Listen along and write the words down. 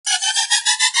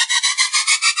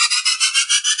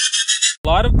A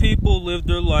lot of people live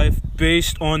their life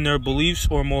based on their beliefs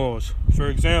or morals. For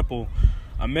example,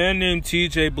 a man named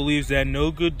TJ believes that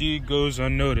no good deed goes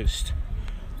unnoticed.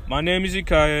 My name is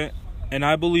Ikaya, and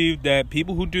I believe that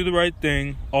people who do the right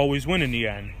thing always win in the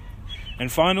end.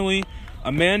 And finally,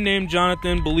 a man named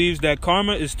Jonathan believes that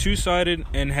karma is two-sided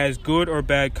and has good or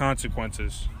bad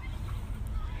consequences.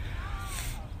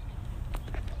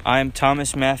 I am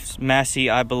Thomas Massey.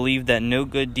 I believe that no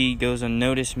good deed goes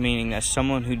unnoticed, meaning that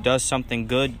someone who does something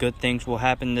good, good things will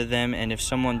happen to them, and if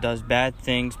someone does bad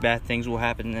things will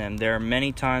happen to them. There are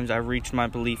many times I've reached my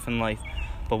belief in life,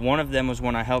 but one of them was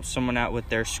when I helped someone out with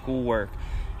their schoolwork,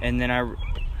 and then I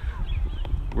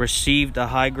received a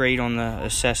high grade on the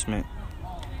assessment.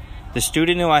 The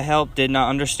student who I helped did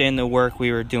not understand the work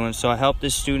we were doing, so I helped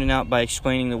this student out by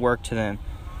explaining the work to them.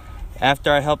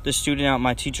 After I helped the student out,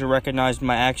 my teacher recognized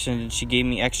my action and she gave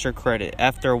me extra credit.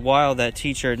 After a while, that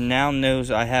teacher now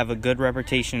knows I have a good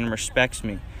reputation and respects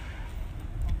me.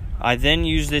 I then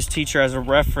used this teacher as a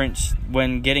reference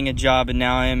when getting a job, and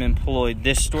now I am employed.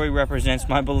 This story represents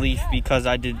my belief because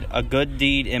I did a good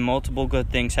deed and multiple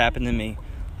good things happened to me.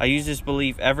 I use this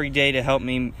belief every day to help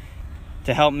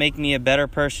make me a better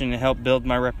person and help build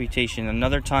my reputation.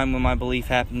 Another time when my belief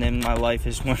happened in my life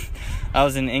is when I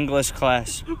was in English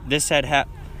class. This had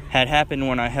happened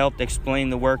when I helped explain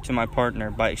the work to my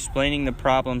partner. By explaining the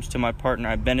problems to my partner,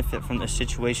 I benefit from the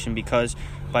situation because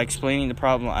by explaining the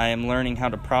problem, I am learning how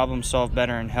to problem solve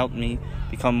better and help me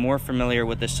become more familiar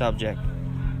with the subject.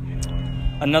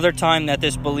 Another time that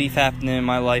this belief happened in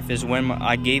my life is when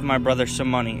I gave my brother some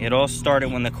money. It all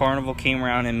started when the carnival came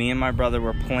around and me and my brother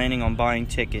were planning on buying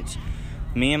tickets.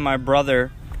 Me and my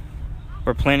brother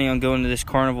were planning on going to this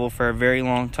carnival for a very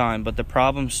long time, but the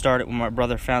problem started when my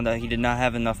brother found out he did not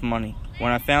have enough money.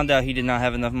 When I found out he did not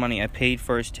have enough money, I paid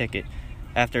for his ticket.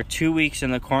 After 2 weeks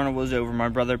and the carnival was over, my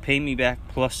brother paid me back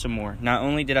plus some more. Not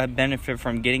only did I benefit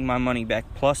from getting my money back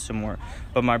plus some more,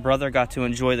 but my brother got to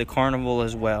enjoy the carnival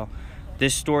as well.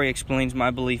 This story explains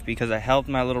my belief because I helped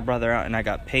my little brother out and I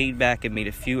got paid back and made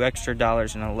a few extra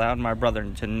dollars and allowed my brother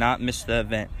to not miss the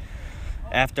event.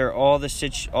 After all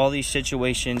these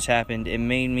situations happened, it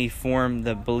made me form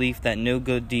the belief that no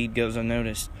good deed goes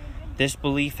unnoticed. This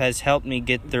belief has helped me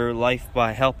get through life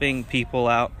by helping people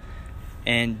out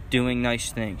and doing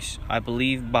nice things. I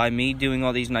believe by me doing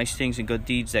all these nice things and good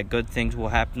deeds that good things will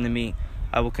happen to me.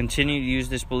 I will continue to use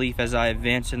this belief as I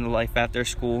advance in life after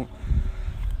school,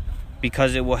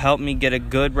 because it will help me get a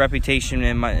good reputation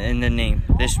in the name.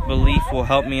 This belief will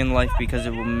help me in life because it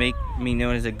will make me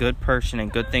known as a good person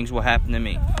and good things will happen to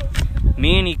me.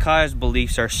 Me and Ikaya's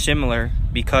beliefs are similar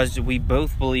because we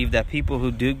both believe that people who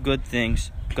do good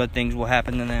things will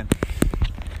happen to them.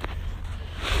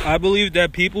 I believe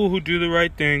that people who do the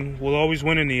right thing will always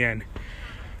win in the end.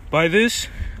 By this,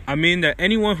 I mean that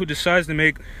anyone who decides to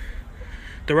make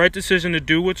the right decision to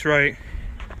do what's right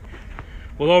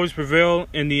will always prevail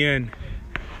in the end.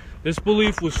 This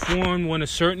belief was formed when a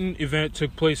certain event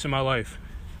took place in my life.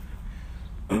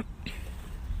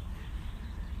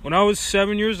 When I was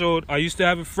 7 years old, I used to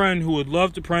have a friend who would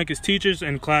love to prank his teachers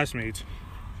and classmates.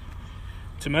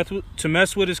 To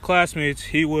mess with his classmates,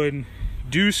 he would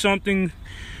do something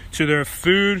to their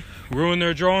food, ruin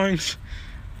their drawings,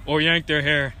 or yank their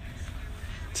hair.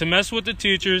 To mess with the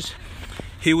teachers,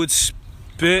 he would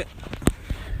spit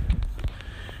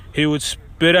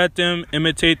at them,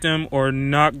 imitate them, or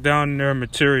knock down their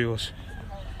materials.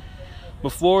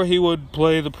 Before he would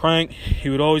play the prank, he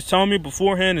would always tell me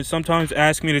beforehand and sometimes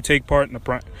ask me to take part in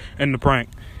the prank.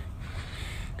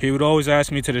 He would always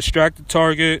ask me to distract the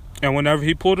target, and whenever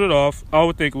he pulled it off, I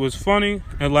would think it was funny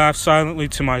and laugh silently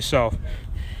to myself.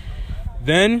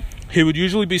 Then, he would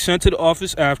usually be sent to the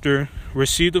office after,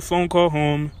 received a phone call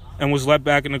home, and was let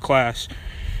back into class.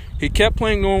 He kept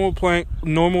playing normal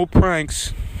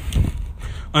pranks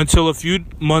until a few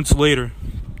months later.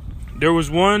 There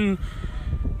was one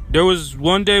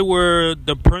day where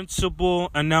the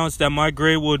principal announced that my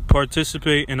grade would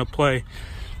participate in a play.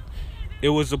 It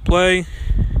was a play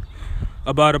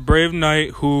about a brave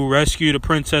knight who rescued a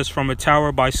princess from a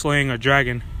tower by slaying a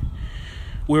dragon.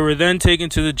 We were then taken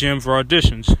to the gym for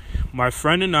auditions. My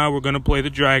friend and I were going to play the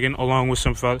dragon along with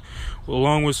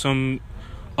some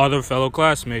other fellow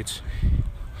classmates.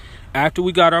 After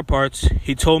we got our parts,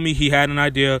 he told me he had an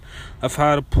idea of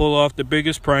how to pull off the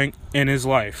biggest prank in his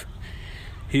life.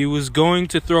 He was going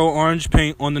to throw orange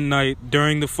paint on the knight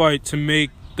during the fight to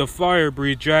make the fire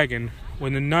breathe dragon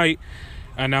when the knight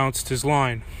announced his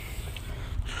line.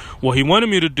 What he wanted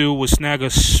me to do was snag a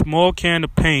small can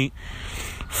of paint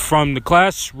from the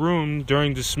classroom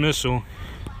during dismissal.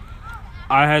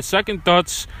 I had second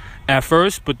thoughts at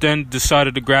first, but then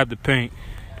decided to grab the paint.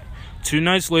 2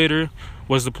 nights later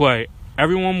was the play.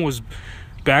 Everyone was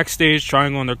backstage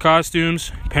trying on their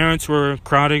costumes. Parents were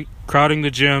crowding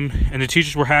the gym, and the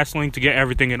teachers were hassling to get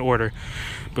everything in order.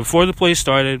 Before the play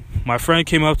started, my friend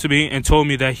came up to me and told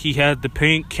me that he had the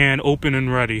paint can open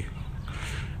and ready.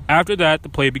 After that, the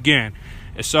play began.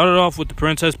 It started off with the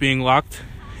princess being locked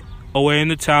away in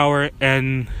the tower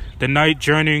and the knight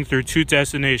journeying through 2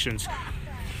 destinations.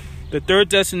 The third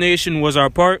destination was our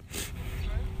part.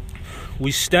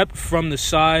 We stepped from the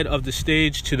side of the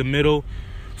stage to the middle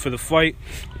for the fight.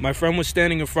 My friend was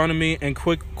standing in front of me and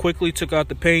quickly took out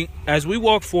the paint. As we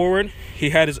walked forward, he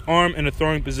had his arm in a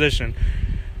throwing position.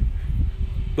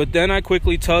 But then I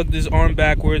quickly tugged his arm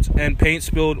backwards and paint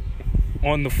spilled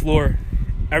on the floor.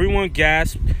 Everyone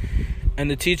gasped,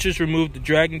 and the teachers removed the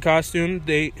dragon costume.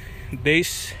 They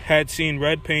had seen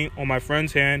red paint on my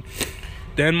friend's hand.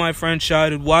 Then my friend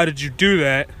shouted, "Why did you do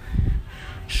that?"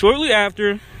 Shortly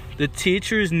after, the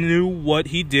teachers knew what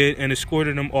he did and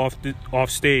escorted him off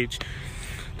stage.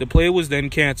 The play was then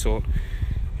canceled.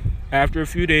 After a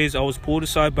few days, I was pulled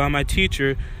aside by my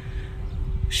teacher.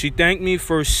 She thanked me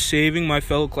for saving my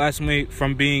fellow classmate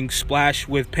from being splashed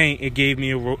with paint. It gave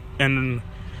me an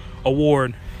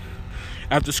award.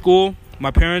 After school,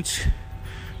 my parents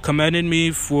commended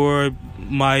me for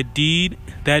my deed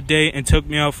that day and took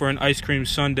me out for an ice cream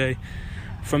sundae.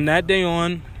 From that day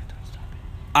on,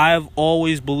 I've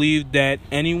always believed that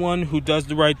anyone who does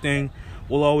the right thing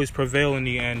will always prevail in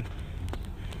the end.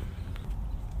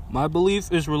 My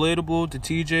belief is relatable to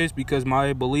TJ's because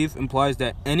my belief implies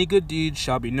that any good deed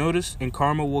shall be noticed and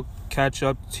karma will catch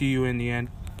up to you in the end.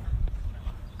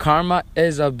 Karma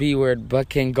is a B word, but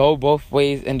can go both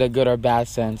ways in the good or bad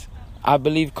sense. I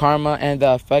believe karma and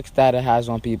the effects that it has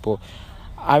on people.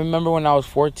 I remember when I was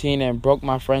 14 and broke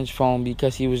my friend's phone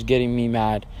because he was getting me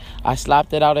mad. I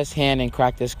slapped it out his hand and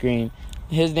cracked the screen.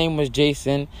 His name was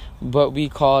Jason, but we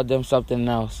called him something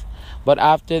else. But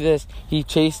after this, he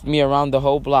chased me around the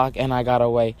whole block and I got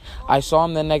away. I saw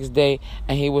him the next day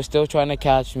and he was still trying to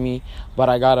catch me, but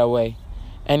I got away.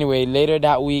 Anyway, later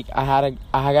that week, I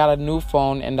got a new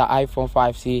phone and the iPhone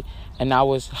 5C, and I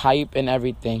was hype and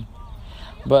everything.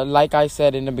 But like I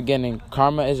said in the beginning,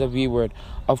 karma is a B word.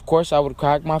 Of course, I would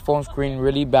crack my phone screen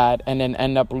really bad and then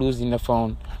end up losing the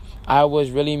phone. I was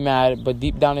really mad, but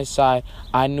deep down inside,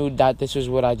 I knew that this was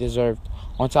what I deserved.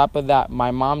 On top of that,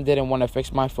 my mom didn't want to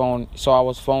fix my phone, so I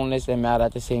was phoneless and mad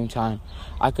at the same time.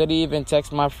 I couldn't even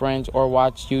text my friends or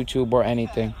watch YouTube or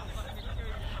anything.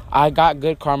 I got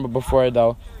good karma before,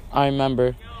 though. I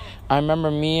remember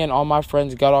me and all my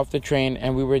friends got off the train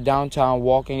and we were downtown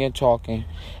walking and talking.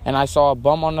 And I saw a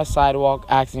bum on the sidewalk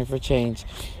asking for change.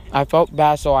 I felt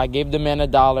bad, so I gave the man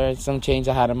 $1 and some change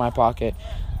I had in my pocket.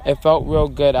 It felt real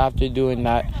good after doing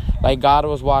that. Like God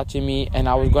was watching me and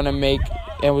was going to make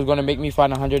me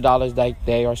find $100 that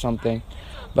day or something.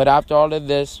 But after all of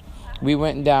this, we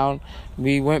went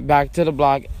back to the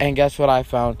block, and guess what I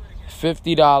found?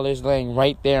 $50 laying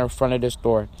right there in front of the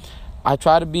store. I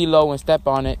tried to be low and step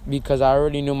on it because I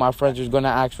already knew my friends was going to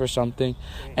ask for something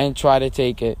and try to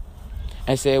take it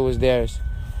and say it was theirs.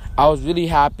 I was really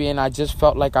happy and I just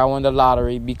felt like I won the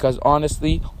lottery because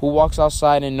honestly, who walks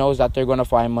outside and knows that they're going to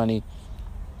find money?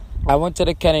 I went to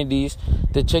the Kennedy's,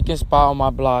 the chicken spot on my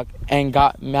block, and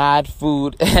got mad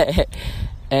food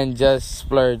and just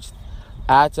splurged.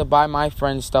 I had to buy my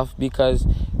friends stuff because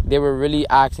they were really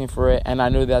asking for it and I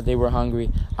knew that they were hungry.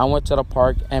 I went to the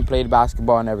park and played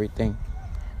basketball and everything.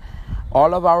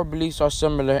 All of our beliefs are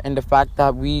similar in the fact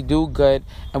that we do good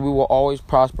and we will always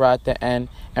prosper at the end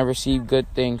and receive good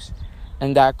things.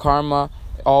 And that karma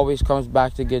always comes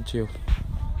back to get you.